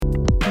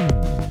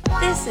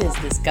This is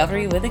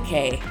Discovery with a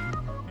K.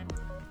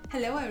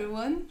 Hello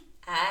everyone.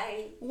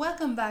 Hi.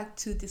 Welcome back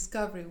to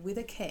Discovery with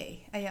a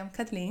K. I am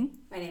Kathleen.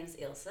 My name is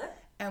Ilse.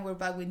 And we're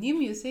back with new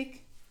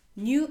music,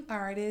 new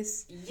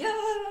artists. Yeah.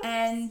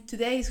 And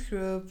today's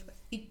group,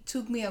 it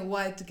took me a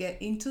while to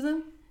get into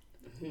them.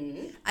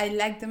 I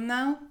like them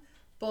now,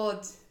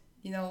 but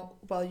I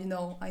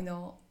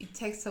know it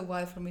takes a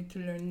while for me to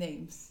learn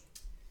names.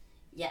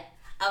 Yeah,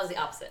 I was the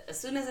opposite. As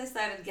soon as I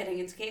started getting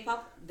into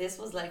K-pop, this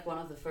was like one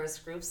of the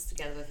first groups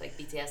together with like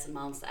BTS and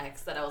Monsta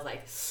X that I was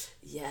like,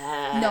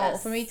 yes. No,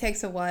 for me it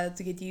takes a while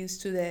to get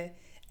used to the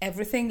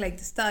everything, like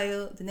the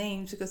style, the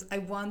names, because I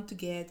want to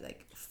get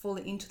like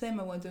fully into them.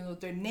 I want to know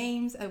their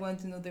names. I want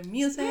to know their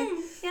music.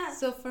 Yeah.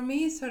 So for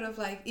me, it's sort of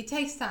like, it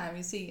takes time,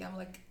 you see. I'm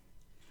like,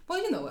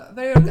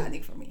 very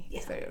organic for me. Yeah.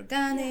 It's very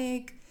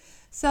organic.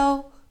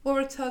 So what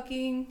we're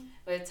talking...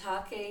 We're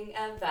talking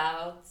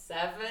about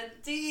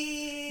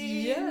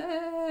 17.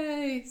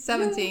 Yay!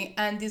 17.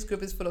 And this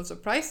group is full of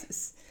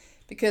surprises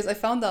because I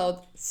found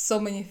out so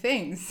many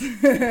things.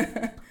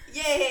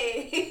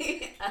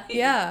 Yay!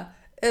 Yeah.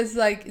 It's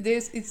like,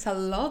 it's a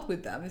lot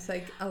with them. It's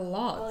like a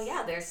lot. Well,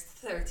 yeah, there's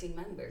 13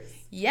 members.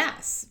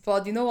 Yes.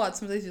 But you know what?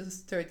 Sometimes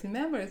just 13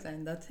 members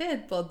and that's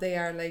it. But they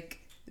are like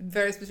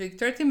very specific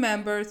 13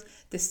 members,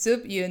 the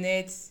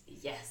subunits,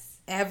 Yes.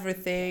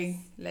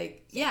 everything.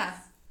 Like, yeah.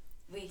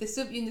 The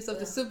subunits of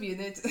the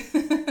subunit.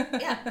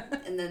 Yeah,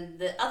 and then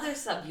the other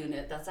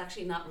subunit that's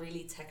actually not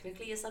really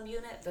technically a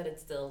subunit, but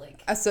it's still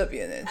like a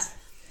subunit.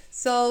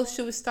 So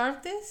should we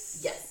start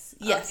this? Yes.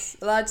 Yes,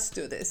 okay. Let's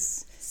do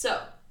this.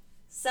 So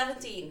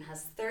 17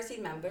 has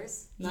 13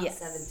 members, not yes.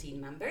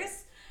 17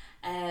 members.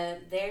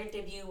 Their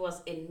debut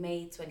was in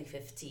May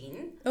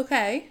 2015.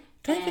 Okay.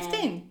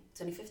 2015?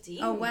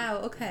 2015. Oh,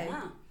 wow. Okay.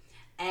 Yeah.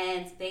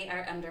 And they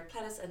are under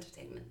Palace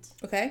Entertainment.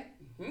 Okay.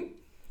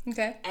 Mm-hmm.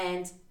 Okay.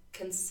 And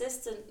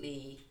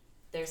consistently,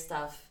 their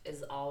stuff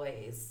is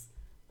always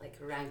like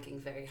ranking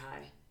very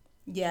high.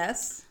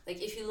 Yes. Like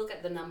if you look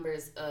at the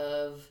numbers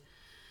of,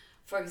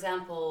 for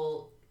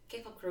example,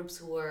 K-pop groups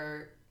who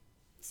were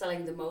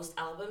selling the most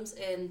albums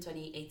in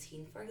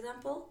 2018, for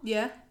example.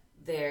 Yeah.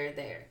 They're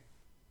there.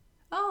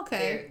 Oh,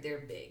 okay.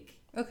 They're big.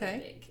 Okay. They're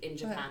big in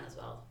Japan as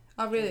well.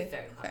 Oh, really?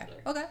 They're very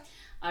popular. Okay.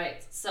 All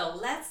right. So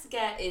let's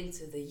get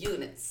into the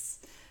units.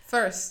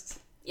 First.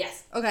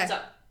 Yes. Okay. So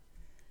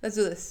let's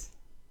do this.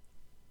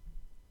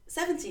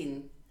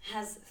 17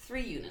 has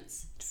 3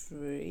 units.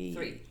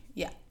 3.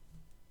 Yeah.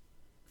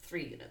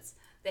 3 units.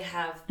 They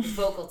have the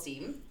vocal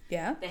team.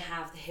 Yeah. They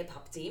have the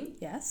hip-hop team.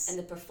 Yes. And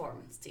the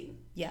performance team.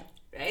 Yeah.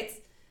 Right?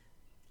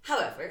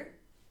 However,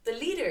 the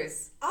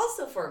leaders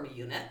also form a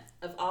unit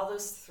of all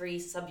those 3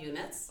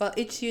 subunits. Well,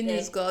 each unit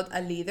has got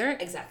a leader.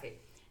 Exactly.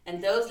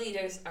 And those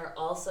leaders are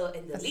also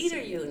in the leader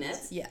unit.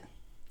 Yeah.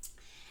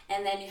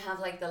 And then you have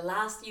like the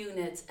last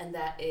unit, and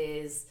that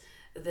is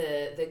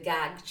the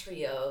gag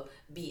trio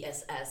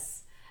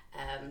BSS.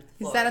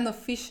 Is that an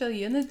official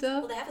unit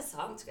though? Well, they have a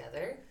song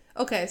together.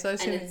 Okay, so and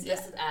it's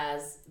listed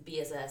as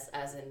BSS,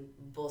 as in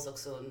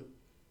Bosoksun.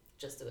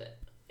 Just do it,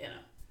 you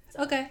know.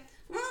 So. Okay.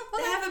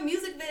 They have a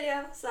music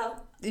video, so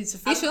it's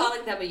official. I'm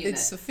calling them a unit.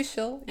 It's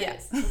official.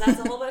 Yes. So that's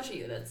a whole bunch of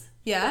units.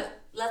 Yeah.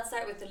 But let's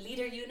start with the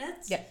leader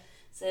unit. Yeah.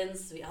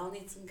 Since we all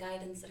need some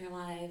guidance in our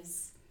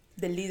lives.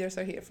 The leaders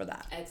are here for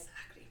that.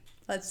 Exactly.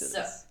 Let's do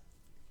this.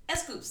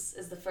 S.Coups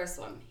is the first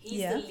one.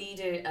 He's the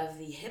leader of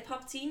the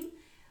hip-hop team,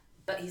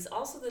 but he's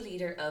also the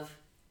leader of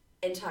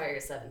entire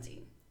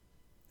 17.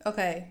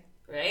 Okay.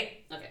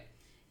 Right? Okay.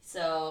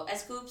 So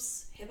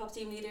S.Coups, hip-hop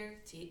team leader,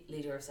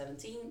 leader of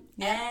 17,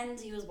 and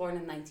he was born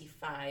in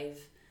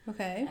 95.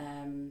 Okay.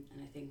 And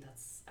I think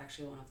that's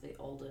actually one of the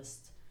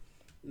oldest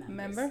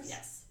members.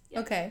 Yes.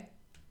 Yeah. Okay.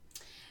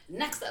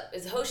 Next up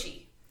is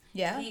Hoshi.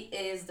 Yeah. He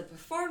is the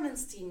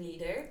performance team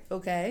leader.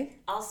 Okay.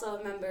 Also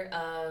a member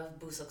of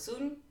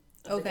Bosoksun,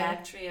 of the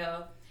gag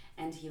trio,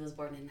 and he was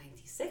born in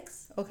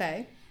 96.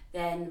 Okay.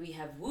 Then we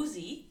have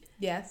Woozi.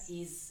 Yes.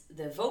 He's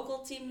the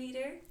vocal team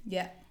leader.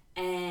 Yeah.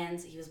 And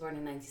he was born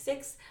in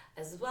 96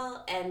 as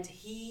well. And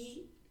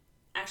he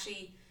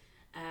actually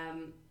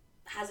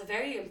has a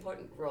very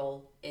important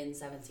role in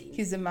 17.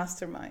 He's the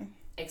mastermind.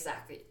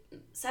 Exactly.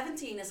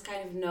 17 is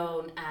kind of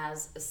known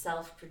as a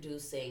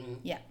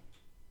self-producing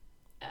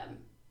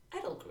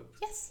idol group.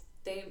 Yes.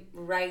 They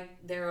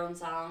write their own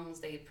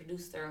songs, they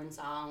produce their own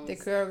songs. They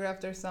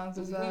choreograph their songs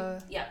as well.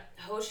 Yeah.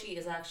 Hoshi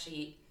is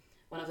actually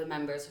one of the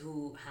members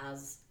who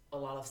has a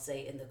lot of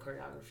say in the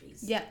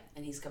choreographies. Yeah.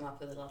 And he's come up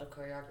with a lot of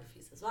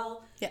choreographies as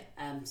well. Yeah.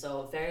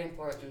 So very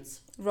important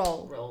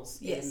roles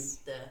yes.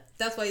 in the...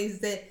 That's why he's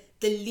the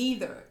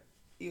leader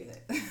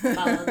unit.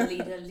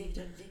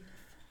 leader.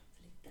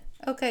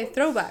 Okay,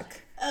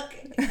 throwback.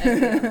 Okay.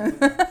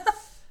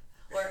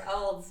 We're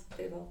old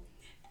people.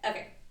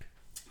 Okay.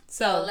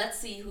 So let's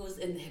see who's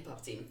in the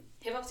hip-hop team.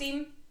 Hip-hop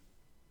team?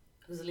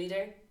 Who's the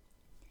leader?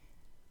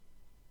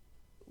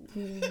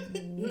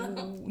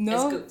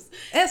 No. S.Coups.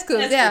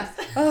 S.Coups, yeah.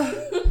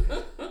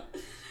 Oh.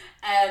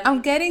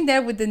 I'm getting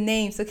there with the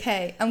names.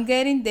 Okay, I'm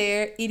getting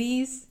there.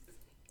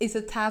 It's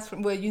a task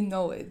from where you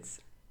know it.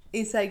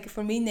 It's like,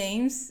 for me,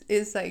 names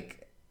is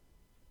like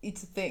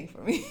it's a thing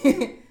for me.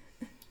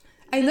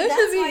 I know it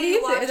should be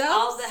easy. Watch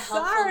all the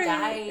helpful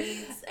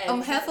guides.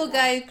 Helpful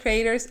guide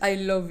creators, I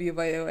love you,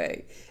 by the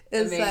way.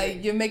 It's amazing.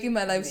 Like, you're making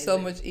my life so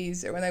much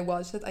easier. When I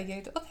watch it, I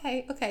get,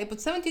 okay.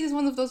 But 17 is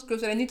one of those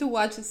groups that I need to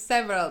watch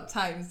several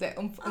times. The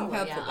helpful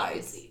guides.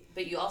 Obviously.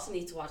 But you also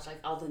need to watch like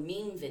all the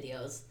meme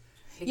videos.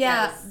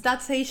 Yeah,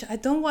 that's Asia. I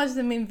don't watch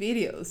the meme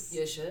videos.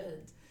 You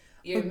should.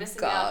 You're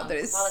missing out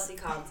on quality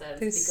content.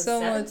 There's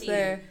so much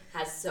there.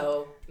 Has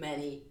so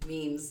many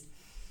memes.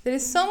 There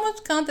is so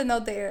much content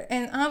out there,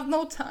 and I have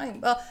no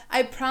time. Well,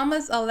 I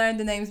promise I'll learn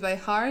the names by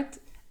heart.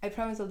 I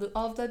promise I'll do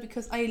all of that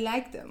because I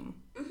like them.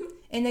 Mm-hmm.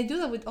 And I do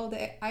that with all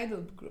the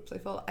idol groups.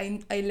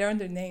 I learn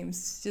their names.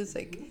 It's just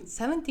like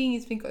 17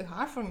 has been quite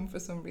hard for me for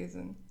some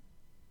reason.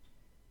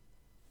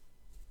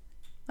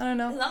 I don't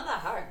know. It's not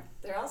that hard.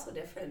 They're also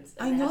different.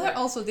 I know they're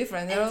also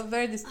different. They're all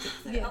very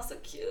distinct. They're also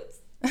cute.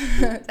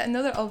 I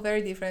know they're all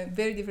very different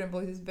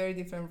voices, very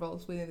different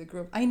roles within the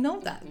group. I know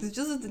that. It's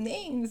just the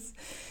names.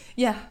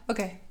 Yeah,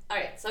 okay.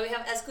 Alright, so we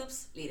have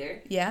S.Coups,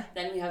 leader. Yeah.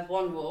 Then we have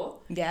Wonwo.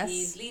 Yes.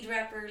 He's lead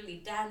rapper,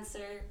 lead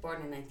dancer,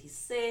 born in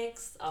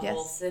 96.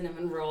 Whole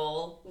cinnamon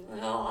roll.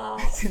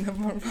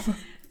 Cinnamon roll.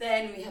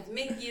 Then we have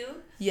Mingyu.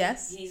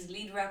 Yes. He's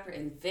lead rapper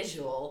in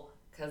visual.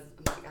 Because,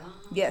 oh my god.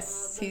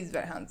 Yes, he's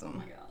very handsome. Oh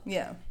my god.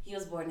 Yeah. He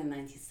was born in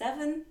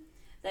 97.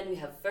 Then we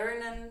have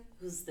Vernon,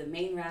 who's the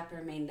main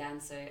rapper, main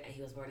dancer.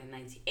 He was born in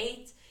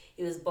 98.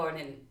 He was born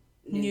in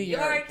New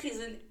York. He's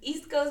an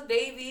East Coast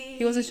baby.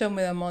 He was a Show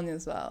Me the Money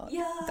as well.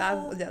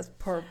 Yeah. That's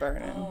poor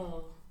Vernon.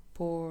 Oh.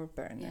 Poor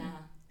Vernon. Yeah.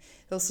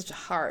 It was such a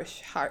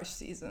harsh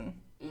season.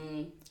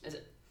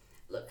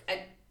 Look,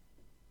 I'm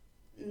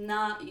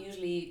not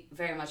usually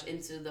very much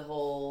into the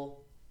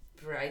whole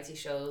variety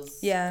shows,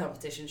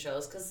 competition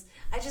shows, because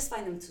I just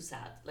find them too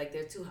sad. Like,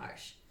 they're too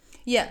harsh.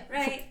 Yeah.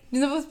 Right? You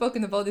never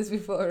spoken about this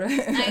before,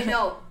 right? I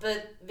know,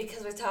 but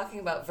because we're talking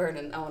about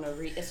Vernon, I want to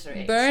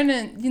reiterate.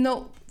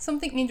 Vernon,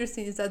 something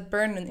interesting is that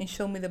Vernon in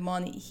Show Me the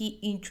Money, he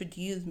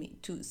introduced me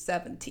to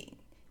 17.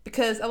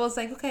 Because I was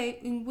like, okay,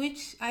 in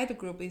which idol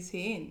group is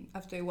he in?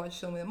 After I watched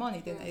Show Me the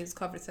Money, then I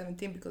discovered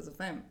 17 because of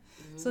them.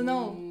 So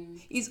no,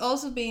 he's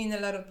also been in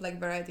a lot of like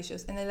variety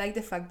shows. And I like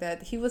the fact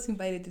that he was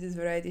invited to this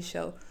variety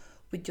show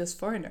with just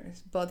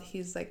foreigners, but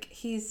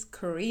he's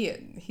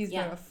Korean. He's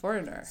not a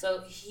foreigner.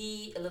 So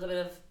a little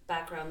bit of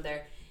background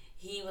there.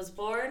 He was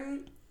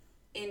born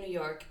in New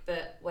York,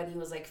 but when he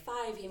was like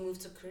 5, he moved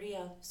to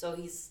Korea. So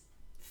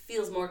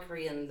feels more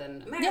Korean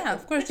than American. Yeah,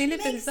 of course, he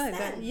lived at his side.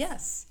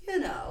 Yes.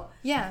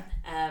 Yeah.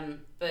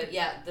 But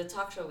yeah, the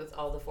talk show with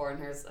all the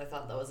foreigners, I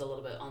thought that was a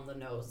little bit on the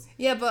nose.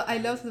 Yeah, but I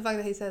love the fact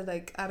that he said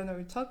like, I don't know what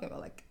you're talking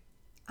about. Like,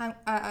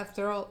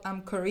 after all,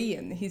 I'm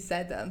Korean. He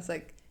said that. And it's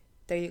like,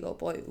 there you go,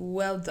 boy.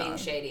 Well done. Being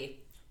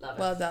shady. Love it.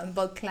 Well done,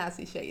 but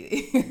classy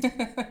shady.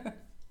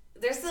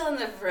 They're still in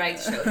the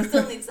variety show. He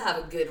still needs to have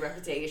a good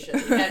reputation.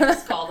 You can't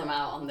just call them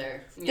out on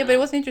their... Yeah, but it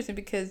was interesting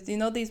because,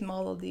 these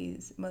model,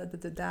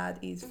 the dad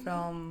is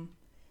from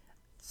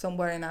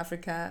somewhere in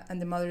Africa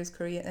and the mother is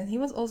Korean. And he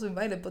was also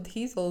invited, but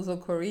he's also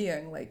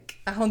Korean, like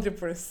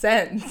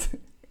 100%.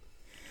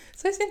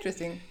 So it's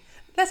interesting.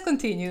 Let's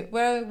continue.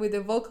 We're with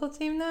the vocal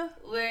team now?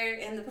 We're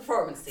in the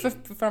performance team.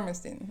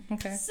 Performance team,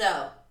 okay.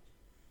 So...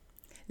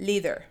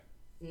 Leader.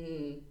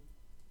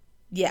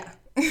 Yeah.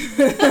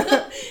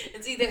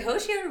 It's either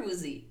Hoshi or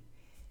Woozi.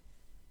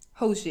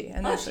 Hoshi.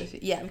 I know Hoshi.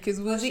 Yeah, because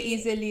Woozi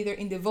is the leader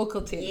in the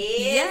vocal team.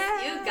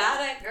 Yes, you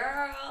got it,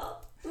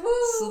 girl. Woo.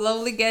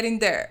 Slowly getting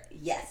there.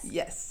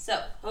 Yes.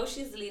 So,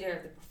 Hoshi is the leader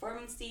of the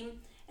performance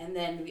team. And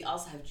then we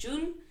also have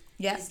Jun.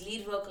 Yeah. He's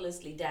lead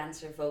vocalist, lead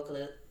dancer,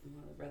 vocalist.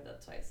 I read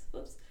that twice.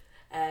 Whoops.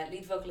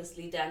 Lead vocalist,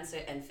 lead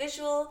dancer, and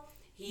visual.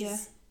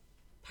 He's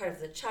part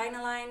of the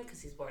China line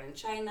because he's born in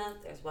China.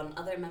 There's one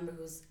other member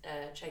who's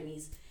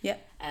Chinese. Yeah.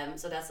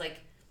 So that's like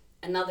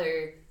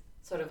another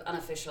sort of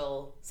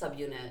unofficial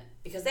subunit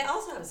because they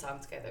also have a song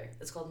together.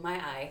 It's called My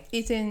Eye.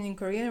 It's in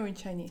Korean or in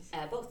Chinese?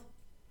 Both.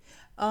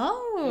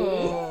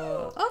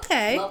 Oh,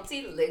 okay.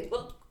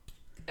 Multilingual.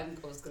 I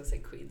was going to say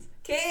queens.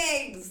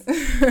 Kings!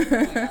 Oh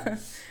my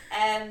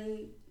God.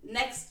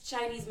 Next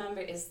Chinese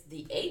member is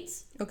the 8.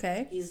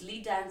 Okay. He's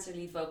lead dancer,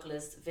 lead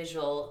vocalist,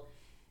 visual.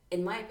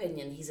 In my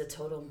opinion, he's a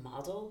total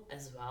model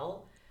as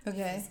well. Okay.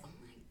 Because, oh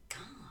my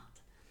god.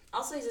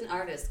 Also, he's an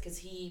artist because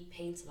he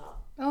paints a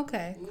lot.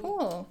 Okay,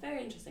 cool.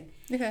 Very interesting.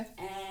 Okay.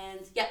 And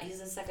yeah, he's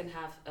the second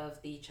half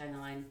of the China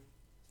line.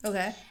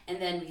 Okay.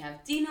 And then we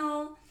have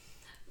Dino.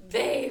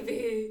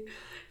 Baby!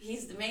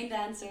 He's the main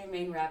dancer,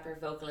 main rapper,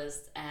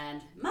 vocalist,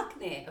 and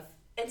maknae of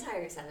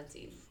entire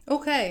 17.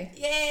 Okay.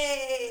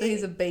 Yay! So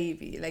he's a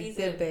baby. Like he's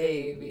the a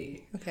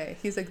baby. Okay,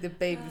 he's like the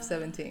baby of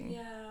 17.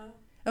 Yeah.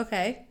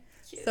 Okay.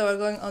 Cute. So we're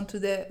going on to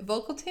the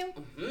vocal team.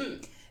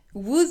 Mm-hmm.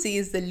 Woozi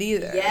is the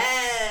leader.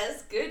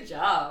 Yes, good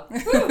job.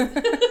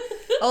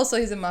 Also,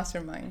 he's a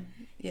mastermind.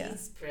 Yeah.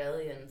 He's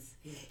brilliant.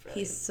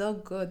 He's so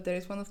good. There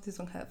is one of these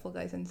Helpful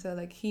Guys, and so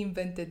like he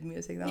invented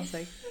music. That was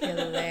like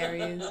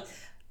hilarious.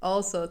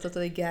 Also,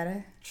 totally get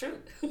it. True.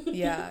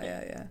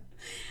 Yeah.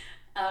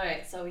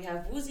 Alright, so we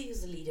have Woozi,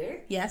 who's the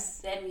leader. Yes.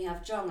 Then we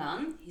have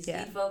Jonghan. He's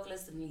Yeah. lead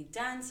vocalist and lead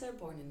dancer,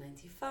 born in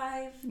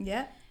 95.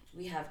 Yeah.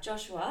 We have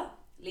Joshua,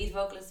 lead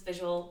vocalist,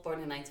 visual,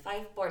 born in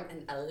 95, born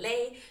in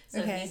LA.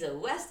 So Okay. he's a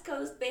West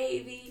Coast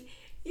baby.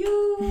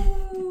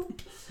 You.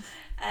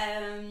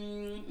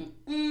 Then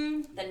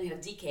we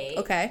have DK.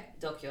 Okay.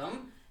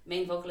 Dokyeom,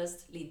 main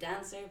vocalist, lead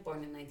dancer,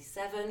 born in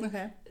 97.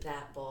 Okay.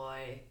 That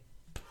boy,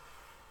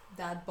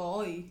 That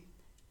boy.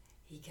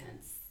 he can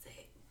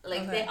sing.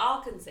 Like, Okay. they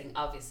all can sing,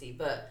 obviously,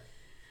 but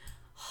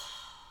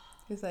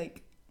He's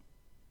like,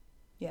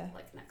 yeah.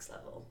 like next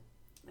level.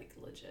 Like,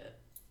 legit.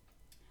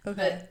 Okay.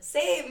 But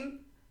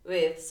same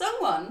with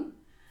someone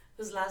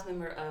who's the last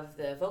member of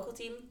the vocal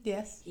team.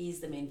 Yes. He's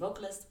the main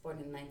vocalist, born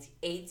in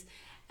 98.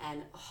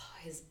 And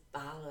his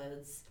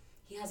ballads.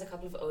 He has a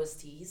couple of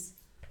OSTs.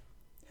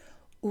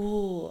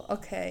 Ooh,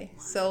 okay.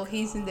 My So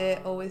he's in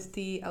the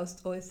OST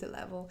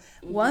level.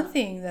 One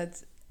thing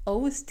that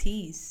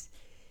OSTs,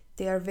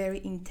 they are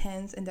very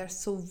intense and they're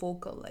so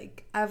vocal.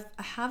 Like I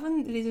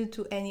haven't listened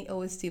to any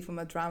OST from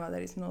a drama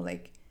that is not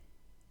like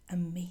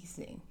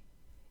amazing.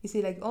 You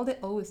see, like all the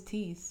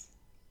OSTs,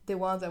 the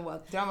ones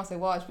dramas I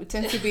watch, but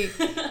tend to be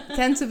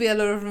a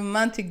lot of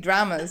romantic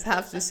dramas,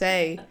 have to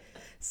say.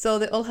 So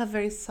they all have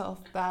very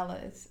soft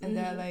ballads, and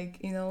they're like,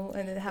 you know,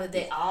 and they have But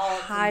they all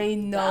high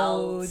can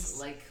belt notes.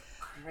 like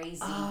crazy.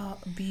 Oh,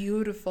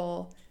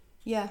 beautiful.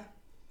 Yeah.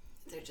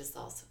 They're just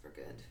all super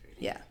good. Really.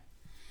 Yeah.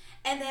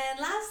 And then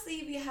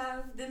lastly, we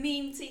have the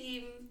meme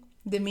team,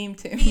 The meme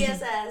team.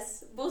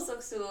 BSS,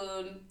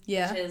 Bosoksoon,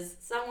 Yeah. which is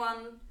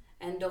Sangwon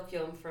and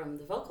Dokyeom from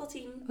the vocal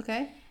team,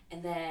 Okay.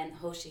 and then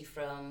Hoshi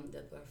from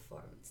the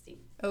performance team.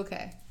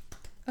 Okay.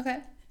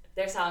 Okay.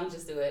 Their song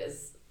Just Do It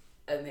is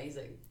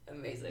amazing.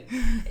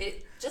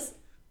 It just,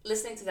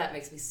 listening to that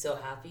makes me so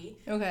happy.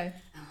 Okay.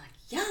 I'm like,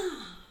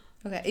 yeah.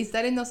 Okay. Is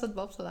that in Nosat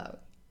Bob's allowed?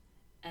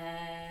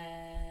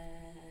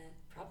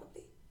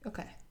 Probably.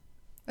 Okay.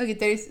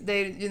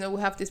 Okay, you know,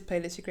 we have this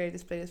playlist, you created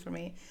this playlist for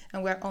me,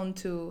 and we're on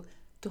to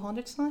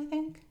 200 songs, I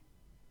think.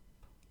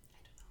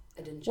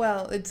 I didn't check.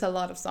 Well, it's a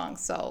lot of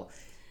songs, so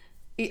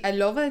I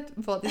love it,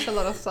 but it's a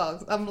lot of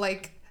songs. I'm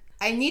like,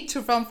 I need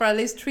to run for at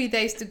least 3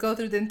 days to go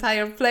through the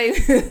entire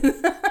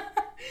playlist.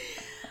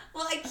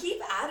 Well, I keep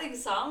adding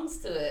songs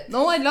to it.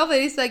 No, I love it.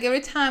 It's like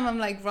every time I'm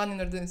like running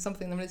or doing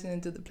something, I'm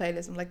listening to the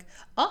playlist. I'm like,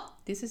 oh,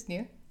 this is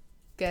new.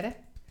 Get it?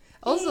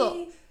 Also, Yay.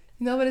 you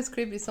know what is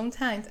creepy?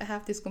 Sometimes I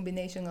have this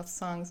combination of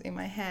songs in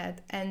my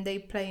head and they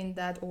play in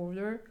that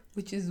order,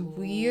 which is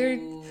weird.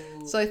 Ooh.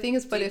 So I think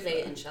it's Do you better play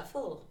it in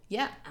shuffle?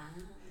 Yeah. Ah.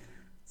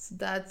 So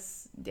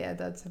that's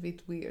a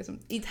bit weird.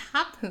 It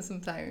happens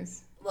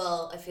sometimes.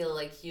 Well, I feel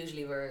like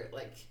usually we're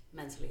like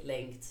mentally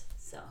linked,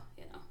 so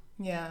you know.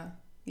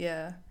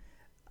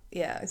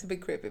 Yeah, it's a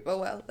bit creepy, but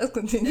well, let's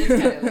continue.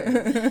 It's kind of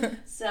weird.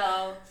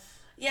 So,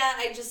 yeah,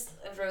 I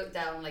wrote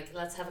down like,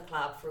 let's have a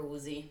clap for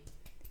Woozi.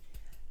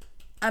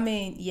 I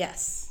mean,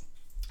 yes.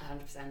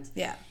 100%.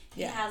 Yeah.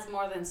 He has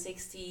more than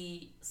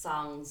 60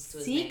 songs to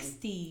his name.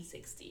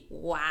 60.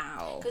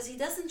 Wow. Because he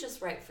doesn't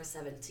just write for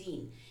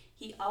 17.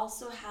 He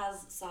also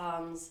has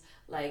songs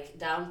like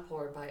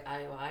Downpour by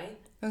IOI.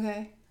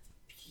 Okay.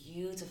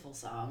 Beautiful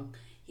song.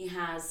 He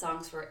has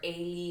songs for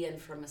Ailey and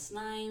From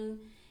S9.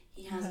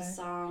 He has a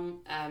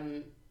song,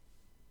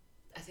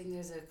 I think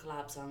there's a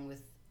collab song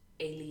with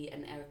Ailey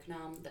and Eric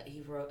Nam that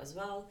he wrote as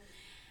well.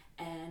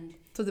 And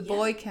so the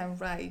boy can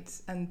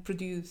write and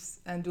produce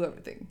and do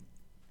everything.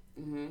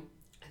 I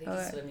think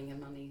he's swimming in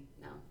money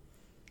now.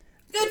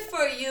 Good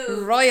for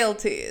you!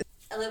 Royalties.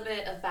 A little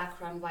bit of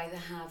background why they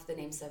have the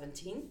name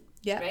 17.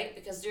 Yeah. Right?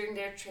 Because during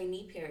their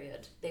trainee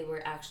period, they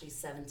were actually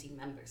 17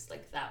 members.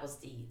 Like, that was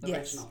the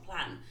original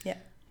plan. Yeah.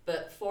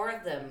 But 4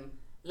 of them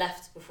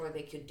left before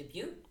they could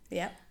debut.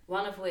 Yeah.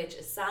 One of which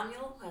is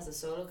Samuel, who has a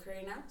solo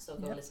career now. So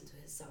go listen to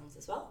his songs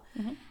as well.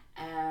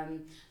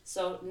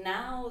 So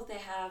now they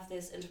have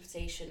this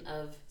interpretation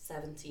of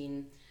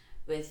 17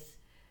 with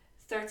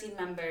 13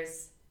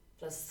 members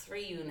plus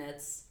 3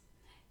 units.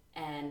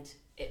 And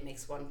it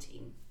makes one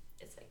team.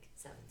 It's like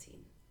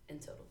 17 in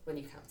total when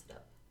you count it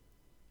up.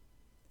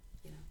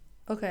 You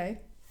know.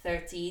 Okay.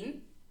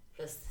 13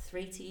 plus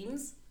 3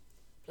 teams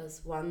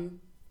plus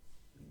 1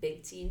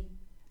 big team.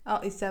 Oh,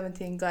 it's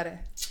 17. Got it.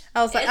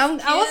 I was like, It's I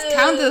was cute.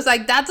 counting. I was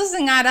like, that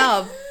doesn't add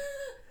up.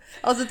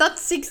 I was like,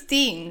 that's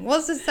 16.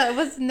 What's the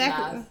next?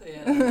 Math,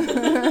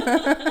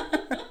 yeah.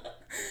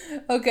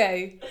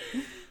 Okay.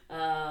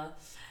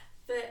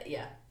 But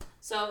yeah.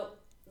 So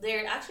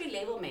they're actually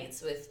label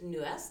mates with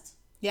Nuest.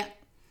 Yeah.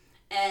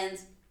 And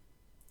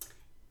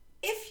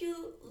if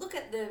you look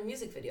at the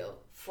music video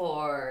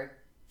for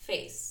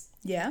Face,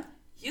 Yeah.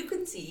 you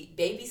can see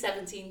baby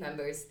 17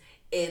 members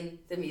in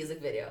the music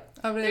video.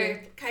 Oh, really?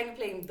 They're kind of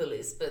playing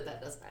bullies, but that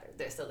doesn't matter.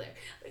 They're still there.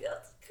 Like,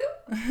 that's cool.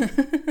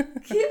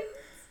 Cute.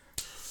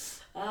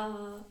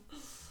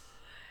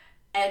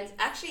 And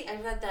actually, I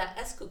read that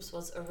S-Coops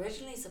was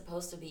originally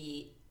supposed to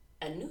be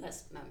a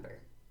newest member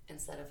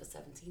instead of a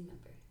 17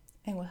 member.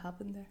 And what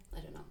happened there?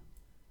 I don't know.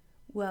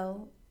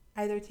 Well,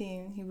 either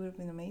team, he would have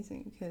been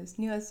amazing because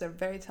Nuest are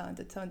very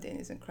talented. 17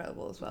 is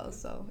incredible as well.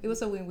 So it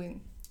was a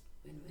win-win.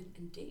 Win-win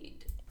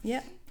indeed.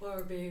 Yeah.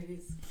 Poor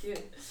babies.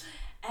 Cute.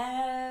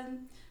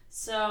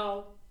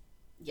 So,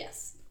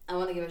 yes, I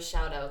want to give a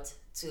shout out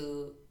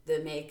to the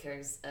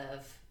makers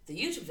of the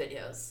YouTube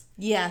videos.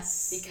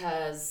 Yes.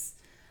 Because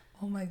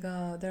oh my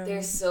god,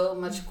 there's so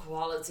much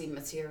quality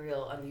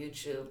material on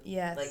YouTube.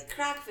 Yes. Like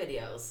crack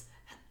videos,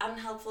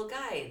 unhelpful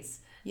guides.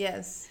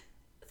 Yes.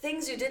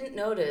 Things you didn't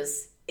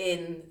notice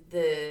in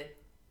the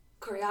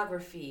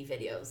choreography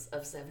videos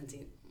of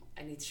 17.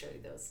 I need to show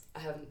you those. I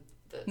haven't.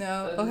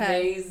 No,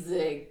 okay.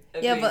 Amazing.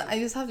 Yeah, but I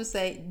just have to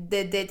say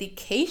the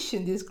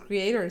dedication these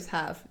creators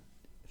have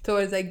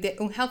towards like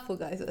the unhelpful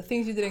guys, the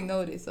things you didn't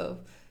notice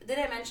of. Did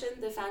I mention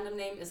the fandom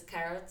name is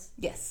Carrot?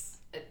 Yes.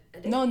 I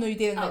No, you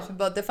didn't mention,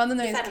 but the fandom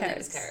name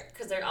is Carrot.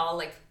 Because they're all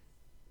like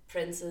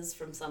princes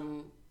from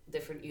some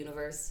different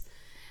universe,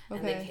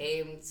 and they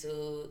came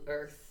to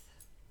Earth.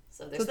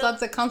 So that's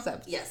the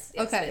concept. Yes.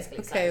 Okay.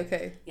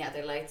 Okay. Yeah,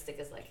 their light stick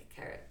is like a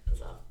carrot as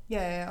well.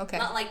 Yeah. Okay.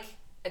 Not like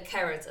a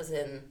carrot as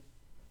in.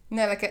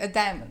 No, like a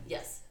diamond.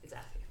 Yes,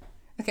 exactly.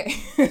 Okay.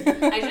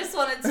 I just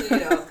wanted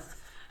to,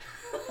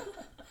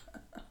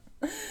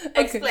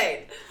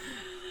 explain.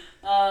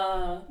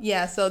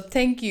 Yeah, so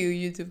thank you,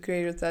 YouTube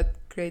creators, that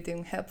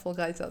creating helpful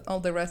guides on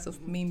all the rest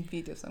of meme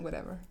videos and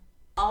whatever.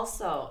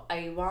 Also,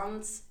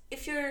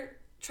 if you're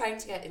trying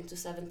to get into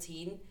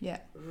 17,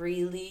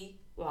 really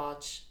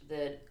watch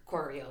the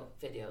choreo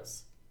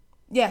videos.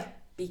 Yeah.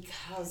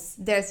 Because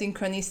their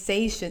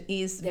synchronization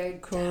is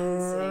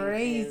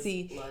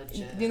crazy.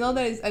 You know,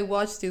 I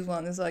watched this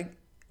one. It's like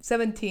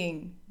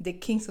 17, the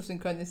kings of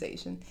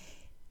synchronization.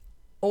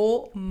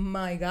 Oh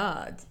my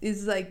god!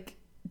 It's like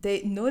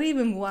they not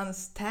even one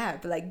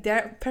step. Like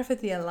they're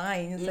perfectly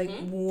aligned. It's like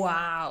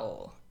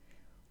wow.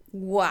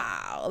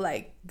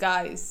 Like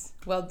guys,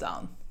 well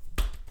done.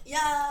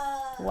 Yeah.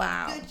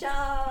 Wow. Good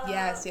job.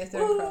 Yes, they're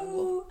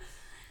incredible.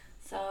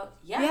 So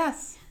yeah.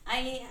 Yes.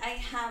 I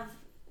have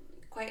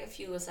quite a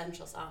few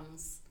essential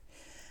songs.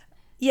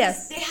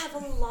 Yes. They have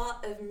a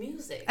lot of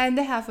music. And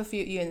they have a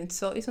few units,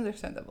 so it's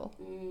understandable.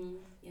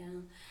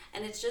 Yeah.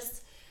 And it's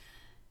just,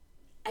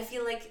 I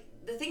feel like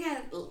the thing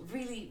I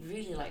really,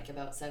 really like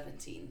about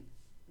 17,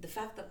 the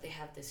fact that they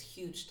have this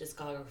huge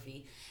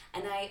discography,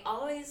 and I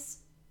always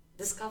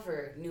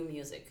discover new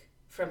music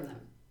from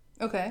them.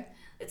 Okay.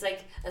 It's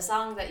like a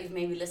song that you've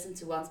maybe listened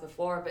to once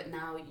before, but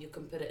now you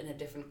can put it in a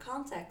different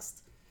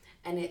context,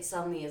 and it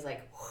suddenly is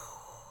like,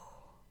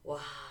 wow.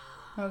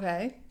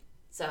 Okay.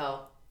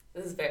 So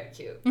this is very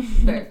cute.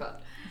 Very fun.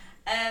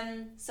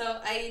 So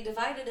I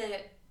divided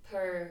it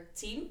per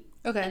team.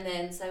 Okay. And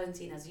then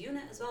 17 as a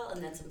unit as well,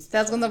 and then some special.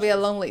 That's gonna be a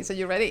long list. So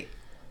you ready?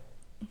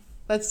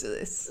 Let's do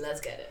this.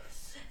 Let's get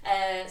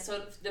it.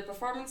 So the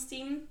performance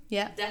team.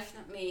 Yeah.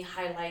 Definitely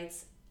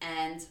highlights,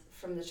 and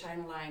from the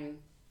China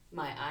line,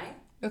 My Eye.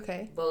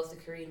 Okay. Both the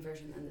Korean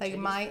version and the like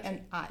Chinese my version.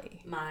 and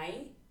I.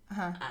 My.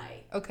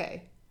 I.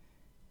 Okay.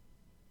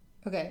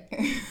 Okay.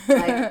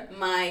 Like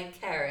my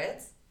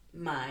carrots,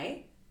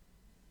 my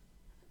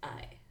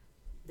I,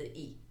 the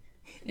E.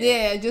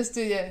 Yeah, just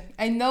do it.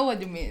 I know what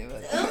you mean.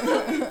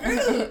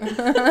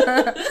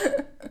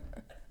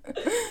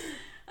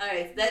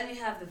 Alright, then we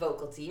have the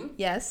vocal team.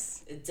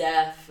 Yes.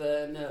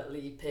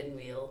 Definitely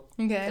Pinwheel.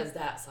 Okay. Because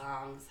that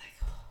song's like.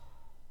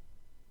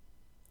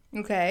 Oh.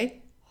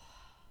 Okay.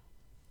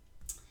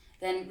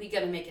 Then We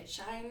Gotta Make It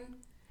Shine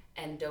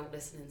and Don't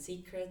Listen in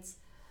Secrets.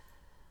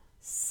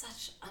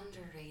 Such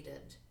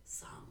underrated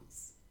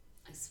songs.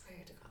 I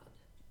swear to God.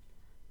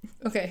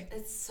 Okay.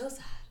 It's so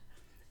sad.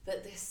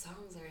 But their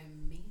songs are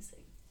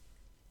amazing.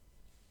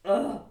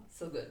 Oh,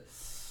 so good.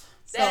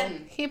 So,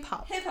 Then hip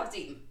hop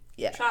team.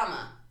 Yeah.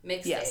 Trauma.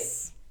 Mixtape.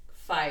 Yes.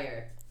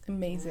 Fire.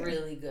 Amazing.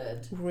 Really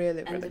good.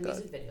 Really and the good.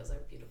 music videos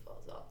are beautiful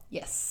as well.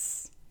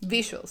 Yes.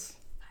 Visuals.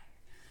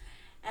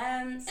 Fire.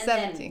 And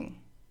 17. Then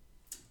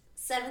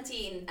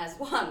 17 as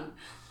one.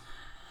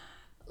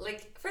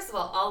 Like, first of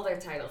all their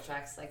title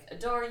tracks, like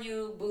Adore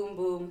You, Boom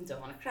Boom, Don't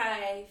Wanna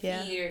Cry,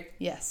 Fear.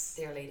 Yes.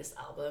 Their latest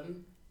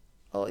album.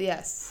 Oh,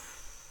 yes.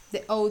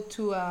 The Ode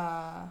to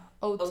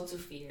Ode to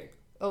Fear.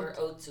 Or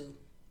Ode to,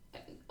 I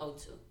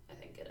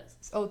think it is.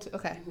 It's Ode to,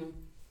 okay.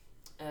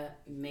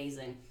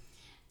 Amazing.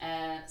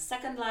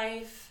 Second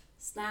Life,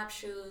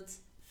 Snapshoots,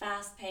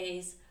 Fast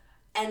Pace,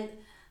 and,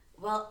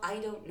 well, I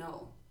don't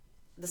know.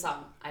 The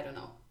song, I don't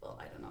know. Well,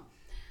 I don't know.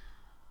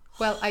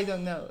 Well, I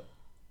don't know.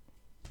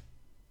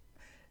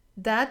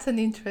 That's an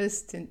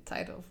interesting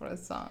title for a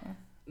song.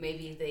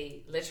 Maybe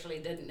they literally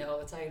didn't know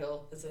a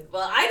title and said,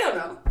 well, I don't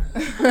know.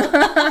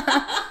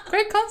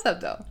 Great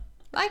concept, though.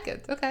 Like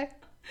it. Okay.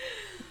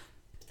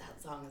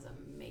 That song is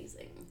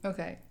amazing.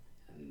 Okay.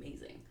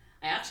 Amazing.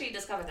 I actually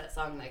discovered that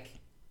song like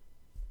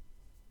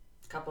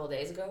a couple of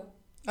days ago.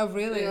 Oh,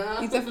 really?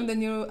 Yeah. Is that from the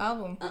new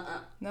album?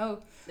 No.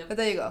 Nope. But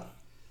there you go.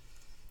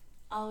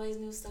 Always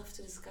new stuff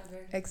to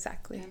discover.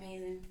 Exactly. They're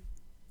amazing.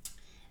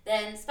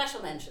 Then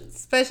special mentions.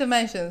 Special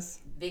mentions.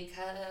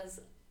 Because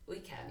we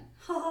can.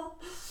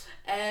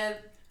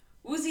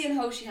 Woozi and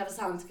Hoshi have a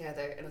song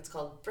together and it's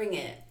called Bring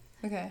It.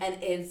 Okay.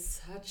 And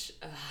it's such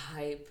a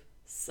hype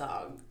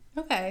song.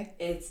 Okay.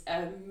 It's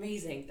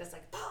amazing. It's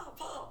like pa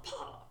pa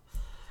pa.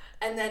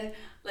 And then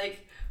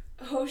like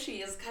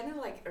Hoshi is kind of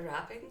like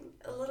rapping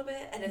a little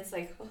bit, and it's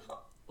like,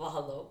 well,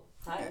 hello,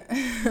 hi,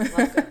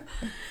 welcome.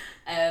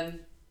 And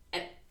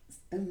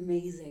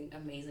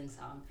amazing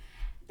song.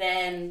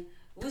 Then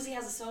Woozi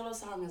has a solo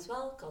song as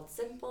well called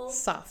Simple.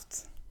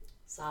 Soft.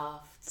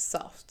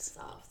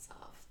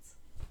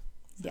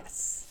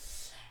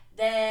 Yes.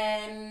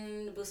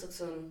 Then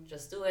Busuksun,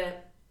 Just Do It.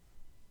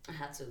 I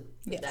had to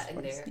put that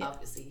in there,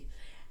 obviously.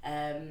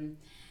 Then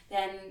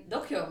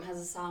Dokyeom has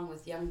a song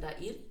with Young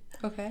Da-il.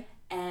 Okay.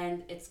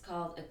 And it's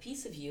called A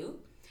Piece of You.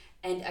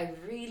 And I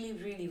really,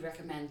 really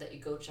recommend that you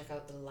go check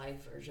out the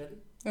live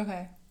version.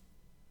 Okay.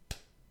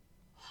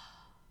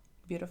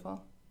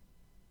 Beautiful.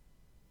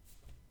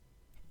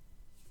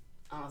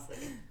 Honestly.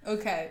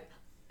 Okay.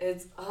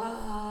 It's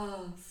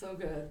so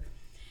good.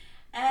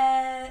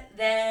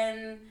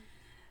 Then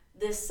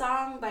the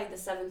song by the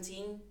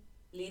 17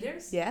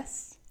 Leaders.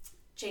 Yes.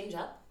 Change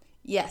Up.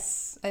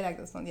 Yes, I like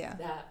this one. Yeah.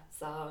 That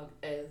song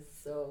is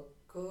so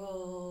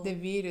cool. The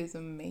video is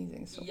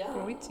amazing. So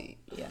pretty.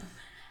 Yeah.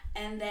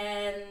 And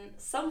then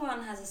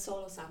someone has a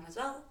solo song as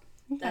well.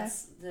 Okay.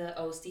 That's the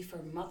OST for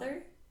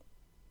Mother.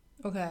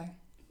 Okay.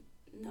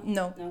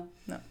 No.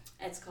 No.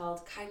 It's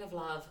called Kind of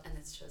Love, and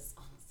it's just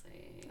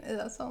honestly.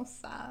 That sounds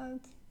sad.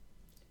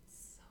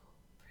 It's so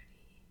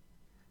pretty.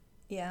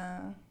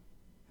 Yeah.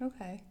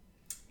 Okay.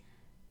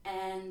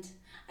 And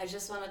I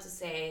just wanted to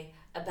say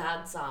a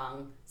bad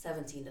song,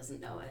 17 doesn't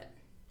know it.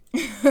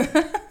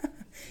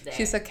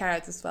 She's a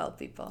carrot as well,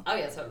 people. Oh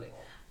yeah, totally.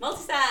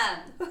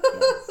 Multistand!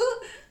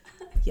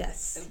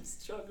 Yes. I'm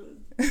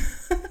struggling.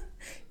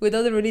 With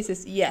other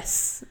releases,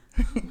 yes.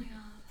 Oh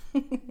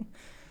my god.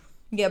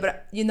 Yeah,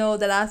 but you know,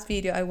 the last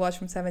video I watched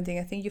from 17,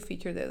 I think you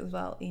featured it as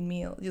well in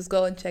Meal. Just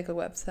go and check our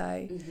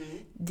website.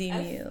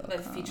 Mm-hmm.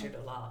 I've featured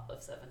a lot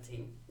of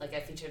 17. Like I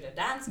featured a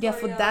dance choreo.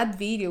 For that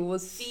video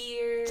was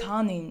Fear.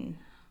 Stunning.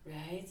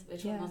 Right?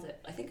 Which one was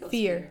it? I think it was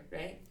Fear.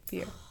 Right?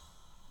 Fear.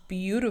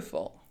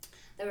 Beautiful.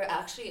 There were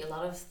actually a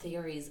lot of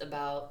theories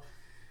about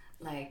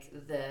like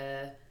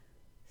the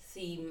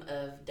theme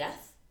of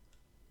death.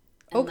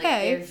 And, like,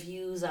 their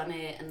views on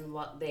it and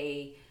what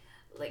they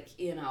like,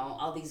 you know,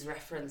 all these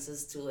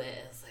references to it.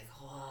 It's like,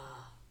 wow.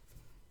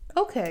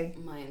 Okay.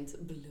 Mind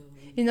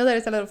blown. You know,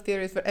 there's a lot of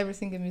theories for every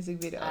single music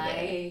video.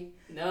 I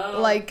know.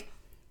 Like,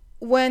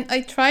 when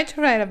I try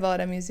to write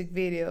about a music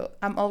video,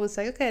 I'm always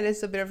like, okay,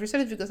 let's do a bit of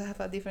research because I have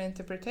a different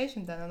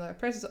interpretation than another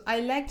person. So I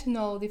like to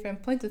know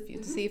different point of view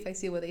to see if I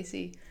see what they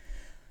see.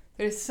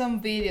 There's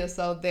some videos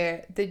out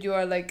there that you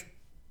are like,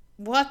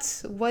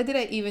 what? Why did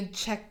I even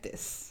check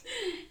this?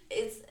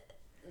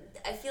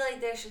 I feel like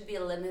there should be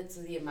a limit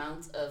to the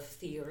amount of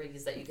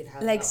theories that you can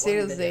have. Like,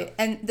 seriously.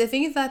 And the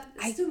thing is that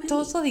I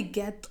totally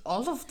get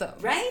all of them.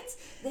 Right?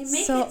 They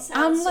make it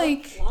sound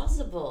so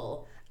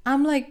plausible.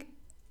 I'm like,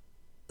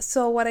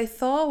 so what I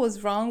thought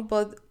was wrong,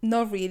 but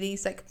not really.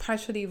 It's like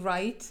partially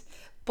right,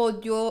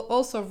 but you're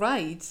also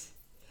right.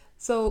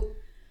 So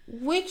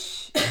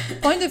which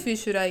point of view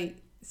should I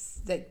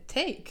like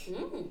take?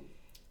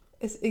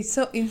 It's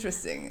so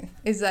interesting.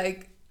 It's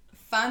like,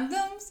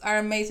 fandoms are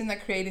amazing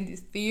at creating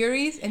these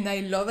theories, and I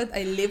love it.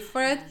 I live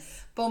for it.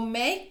 But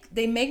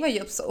they make my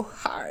job so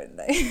hard.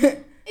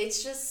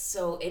 It's just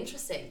so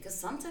interesting because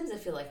sometimes I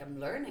feel like I'm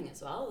learning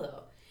as well,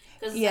 though.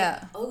 Because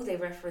like, they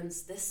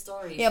reference this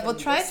story. Yeah, but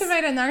try to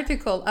write an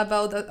article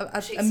about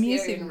a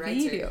music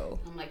video.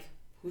 I'm like,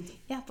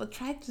 yeah, but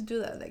try to do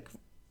that. Like,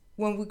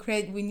 when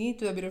we need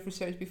to do a bit of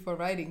research before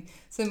writing.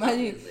 So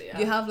imagine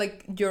you have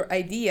like your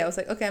idea. I was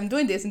like, okay, I'm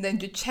doing this, and then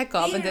you check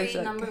up, and there's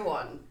like number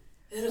 1.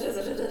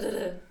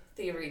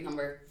 Theory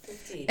number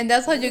 15. And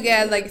that's how you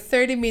get like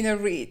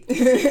 30-minute read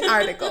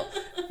article.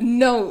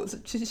 No,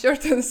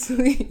 short and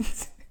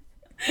sweet.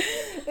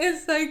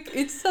 It's like,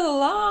 it's a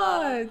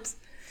lot.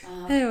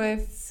 Anyway.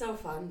 It's so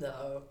fun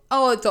though.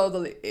 Oh, it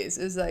totally is.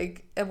 It's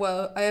like,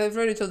 well, I have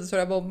already told the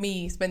story about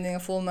me spending a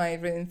full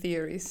night reading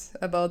theories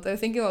about, I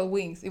think about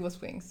Wings. It was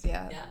Wings,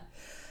 yeah.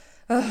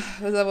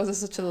 But that was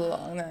such a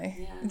long night.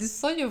 Yeah.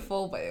 It's not your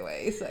fault, by the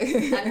way. It's like,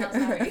 I'm not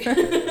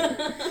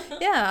sorry.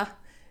 Yeah.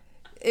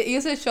 It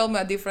usually showed me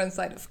a different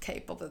side of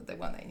K-pop than the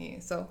one I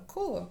knew. So,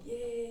 cool.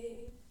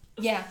 Yay.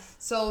 Yeah.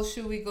 So,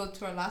 should we go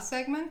to our last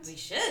segment? We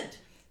should.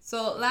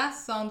 So,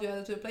 last song, do you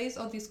have to place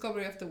or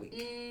Discovery of the Week?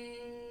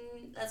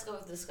 Let's go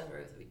with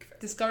Discovery of the Week first.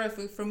 Discovery of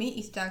the Week for me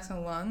is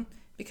Jackson Wang.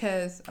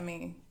 Because, I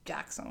mean,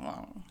 Jackson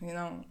Wang, you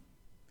know,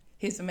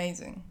 he's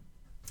amazing.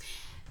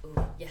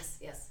 Ooh, yes.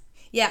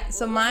 Yeah,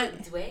 so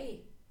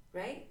Dway,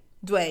 right?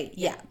 Dway,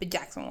 yeah, but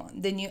Jackson Wang.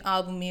 The new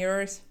album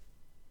Mirrors.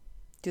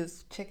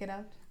 Just check it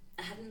out.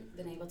 I haven't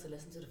been able to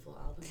listen to the full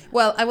album yet.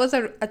 Well, I was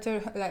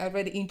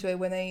already into it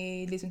when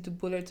I listened to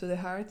Bullet to the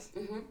Heart.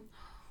 Mm-hmm.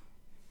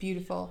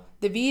 Beautiful.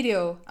 The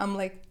video, I'm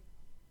like,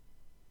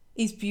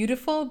 it's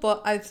beautiful,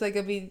 but it's like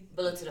a bit...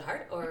 Bullet to the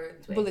Heart or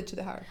Dway? Bullet to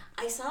the Heart.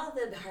 I saw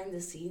the behind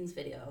the scenes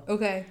video.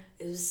 Okay.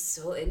 It was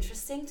so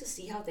interesting to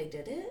see how they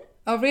did it.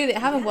 Oh, really? I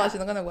haven't watched it.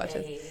 I'm going to watch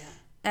it. Yeah.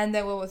 And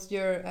then what was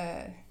your...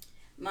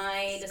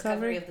 My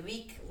discovery of the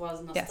week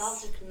was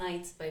Nostalgic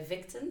Nights by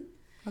Victon.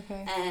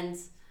 Okay. And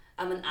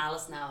I'm an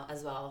Alice now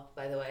as well,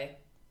 by the way.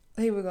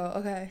 Here we go.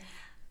 Okay.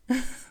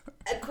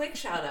 A quick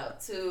shout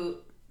out to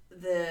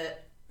the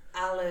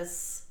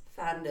Alice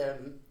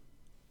fandom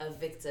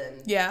of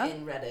Victon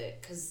in Reddit,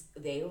 because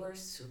they were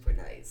super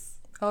nice.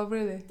 Oh,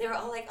 really? They were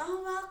all like,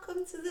 "Oh,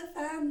 welcome to the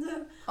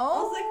fandom." Oh.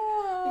 I was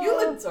like,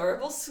 "You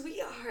adorable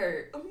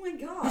sweetheart. Oh my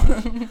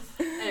gosh."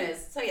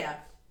 Anyways, so yeah.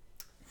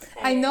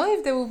 I know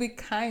if they will be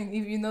kind,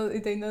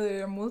 if they know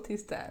they're a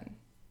multi-stan.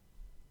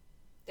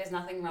 There's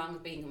nothing wrong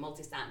with being a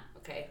multi-stan,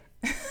 okay?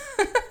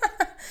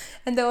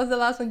 And that was the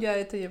last one you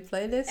added to your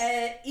playlist?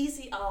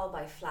 Easy All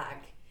by Flag.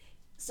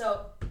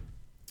 So,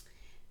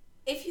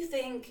 if you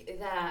think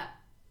that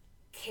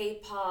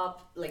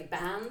K-pop, like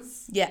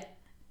bands,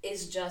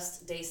 is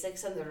just Day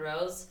 6 and the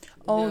Rose.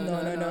 Oh,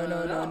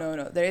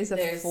 no. There's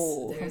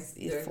full.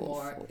 There's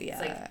more. Full,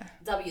 yeah.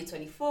 It's like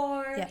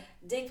W24,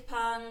 Dick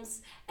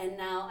Punks, and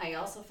now I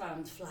also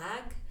found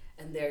Flag,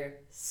 and they're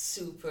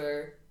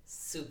super,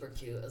 super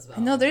cute as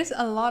well. No, there's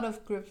a lot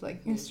of groups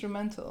like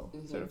instrumental,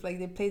 sort of like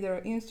they play their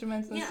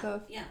instruments and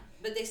stuff. Yeah,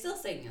 but they still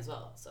sing as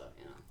well, so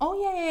you know. Oh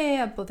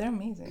yeah, but they're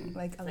amazing.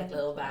 Like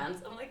little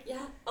bands. I'm like,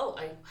 yeah. Oh,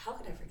 how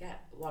could I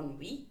forget One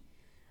We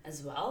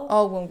as well?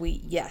 Oh, One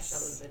We, yes.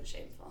 That would have been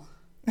shameful.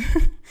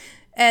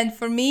 And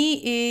for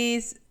me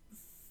is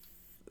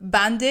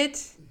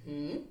Bandit.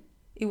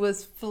 It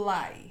was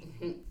Fly.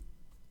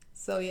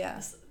 So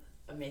yeah.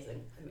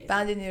 Amazing.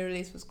 Bandit new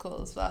release was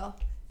cool as well.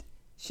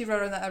 She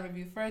wrote a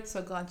review for it,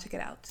 so go and check it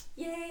out.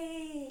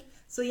 Yay!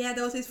 So yeah,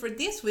 that was it for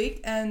this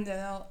week, and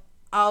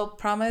I'll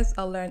promise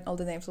I'll learn all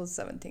the names of the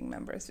 17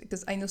 members,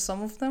 because I know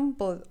some of them,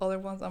 but other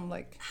ones I'm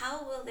like...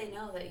 How will they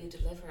know that you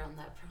deliver on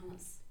that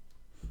promise?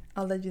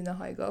 I'll let you know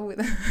how I go with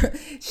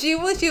it.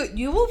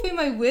 You will be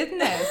my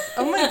witness.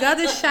 Oh my god,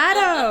 the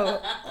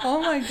shadow.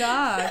 Oh my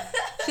god.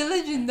 She'll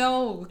let you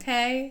know,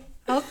 okay?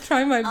 I'll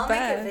try my best.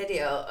 I'll make a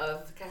video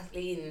of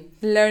Kathleen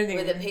learning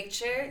with a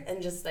picture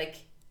and just like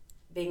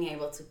being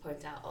able to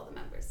point out all the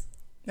members.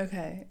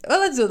 Okay. Well,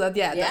 let's do that.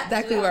 Yeah,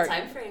 that could work.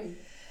 Time frame.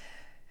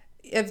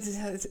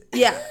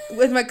 Yeah,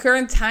 with my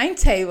current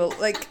timetable,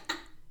 like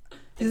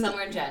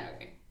somewhere in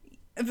January.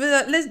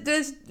 But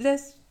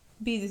let's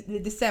be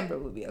December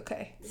will be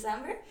okay.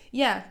 December?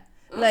 Yeah.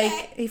 Okay.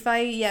 Like if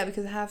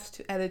because I have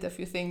to edit a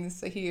few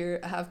things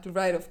here. I have to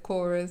write, of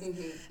course.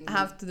 I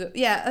have to do.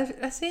 Yeah,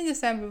 I think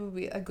December will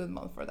be a good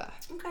month for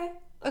that.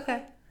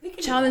 Okay.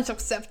 Challenge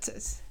accepted.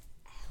 Yes.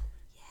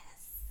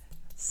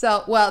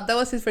 So, well, that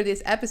was it for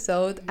this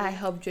episode. I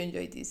hope you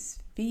enjoyed this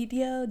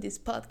video, this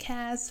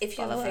podcast. If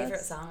you have a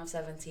favorite song of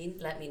 17,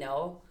 let me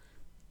know.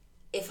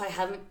 If I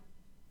haven't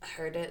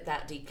heard it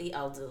that deeply,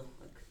 I'll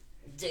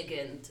dig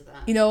into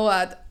that. You know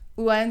what?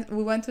 We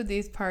went to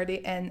this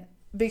party, and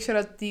big shout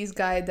out to this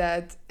guy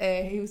that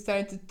he was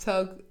starting to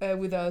talk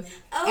with us.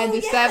 And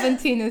the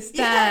 17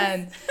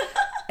 stand. Yes.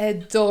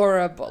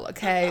 Adorable,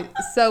 okay?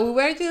 So we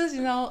were just,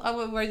 we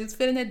were just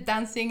feeling it,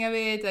 dancing a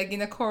bit, like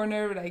in a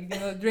corner,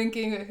 like,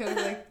 drinking,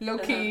 like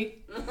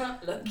low-key,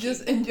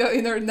 just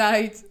enjoying our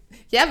night.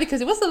 Yeah,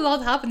 because it was a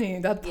lot happening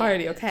in that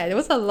party, okay? There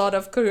was a lot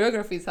of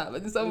choreographies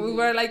happening. So we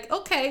were like,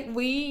 okay,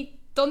 we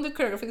don't do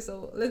choreography,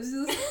 so let's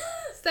just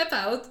step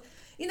out.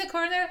 In the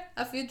corner,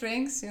 a few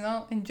drinks,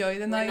 enjoy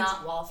the night. We're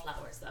not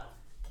wallflowers, though.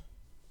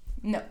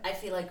 No. I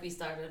feel like we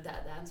started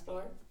that dance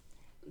floor.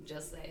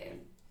 Just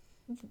saying.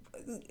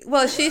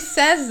 Well, she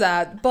says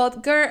that,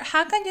 but girl,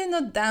 how can you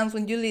not dance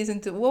when you listen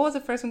to... What was the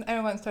first one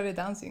everyone started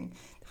dancing?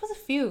 There was a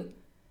few.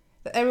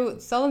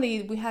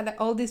 Suddenly, we had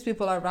all these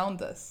people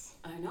around us.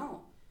 I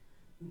know.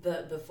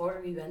 But before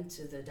we went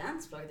to the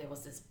dance floor, there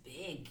was this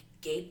big,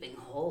 gaping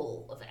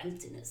hole of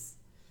emptiness.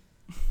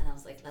 And I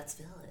was like, let's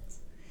fill it.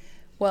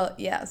 Well,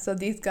 yeah, so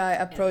this guy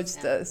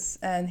approached us,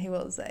 and he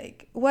was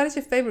like, what is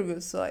your favorite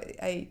group? So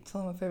I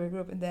told him my favorite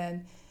group, and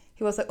then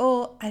he was like,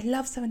 oh, I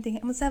love 17,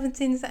 I'm a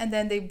 17, and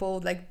then they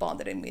both like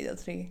bonded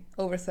immediately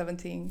over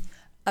 17.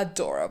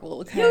 Adorable,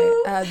 okay?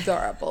 Yoo!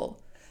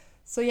 Adorable.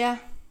 So yeah,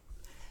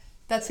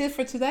 that's it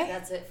for today.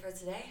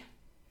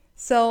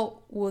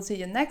 So we'll see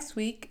you next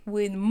week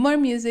with more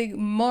music,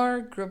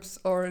 more groups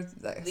or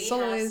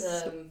soloists. We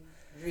have some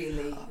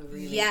really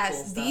yes,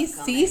 cool stuff this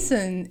coming.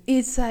 Season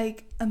is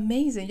like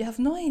amazing. You have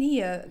no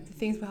idea the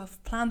things we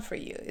have planned for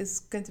you. It's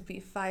going to be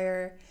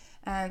fire,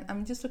 and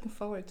I'm just looking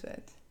forward to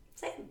it.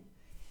 Same.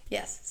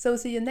 Yes. So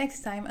see you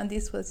next time, and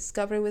this was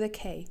Discovery with a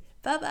K.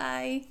 Bye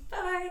bye.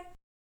 Bye bye.